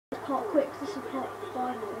part quick, 'cause this is part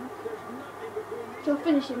 5, I think. So I'll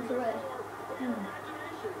finish him for it.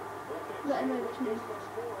 Let him over to me.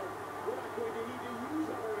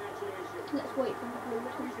 Let's wait for him to come over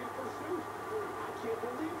to me.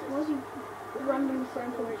 Why is he randomly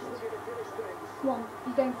throwing punches? One,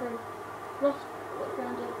 he's going through. Ross, what's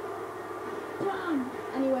around it? Bam!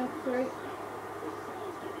 And he went through.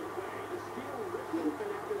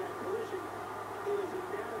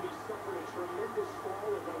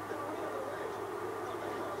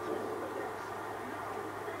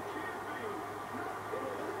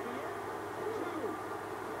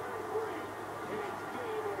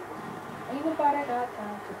 Ain't nobody got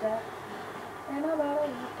time for that. Ain't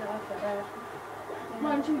nobody got time for that. Why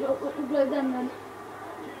don't you blow them then?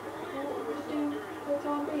 What would you do for the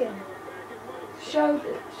time being? Show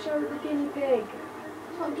the guinea pig.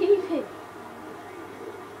 It's not a guinea pig.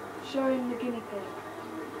 Show him the guinea pig.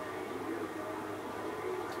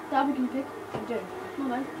 Do I have a guinea pig? You do. No,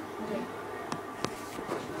 no. You do.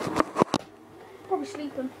 Probably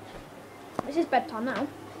sleeping. It's his bedtime now.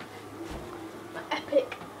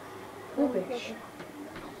 Epic. Rubbish.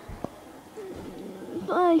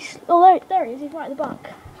 Nice. Oh, there he is. He's right at the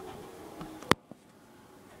back.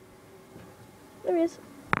 There he is.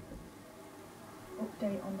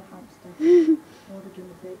 Update on the hamster. Or the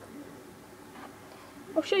guinea pig.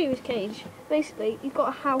 I'll show you his cage. Basically, he's got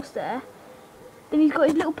a house there. Then he's got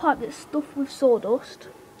his little pipe that's stuffed with sawdust.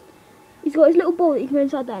 He's got his little bowl that you can go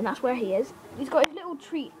inside there, and that's where he is. He's got his little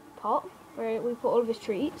treat pot where we put all of his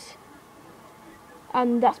treats.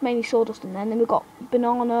 And that's mainly sawdust in there. And then we've got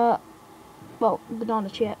banana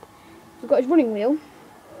chip. We've got his running wheel.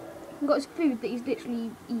 We've got his food that he's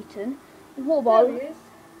literally eaten. His water bottle. There he is.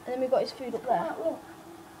 And then we've got his food up there. Look.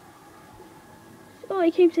 Oh,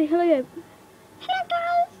 he came to say hello. Hello,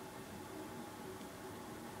 guys.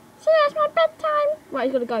 So that's my bedtime. Right,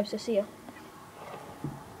 he's got to go, so see ya.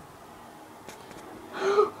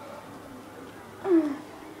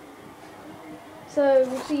 So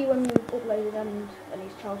we'll see you when we've uploaded and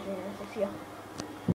he's charging, so see ya.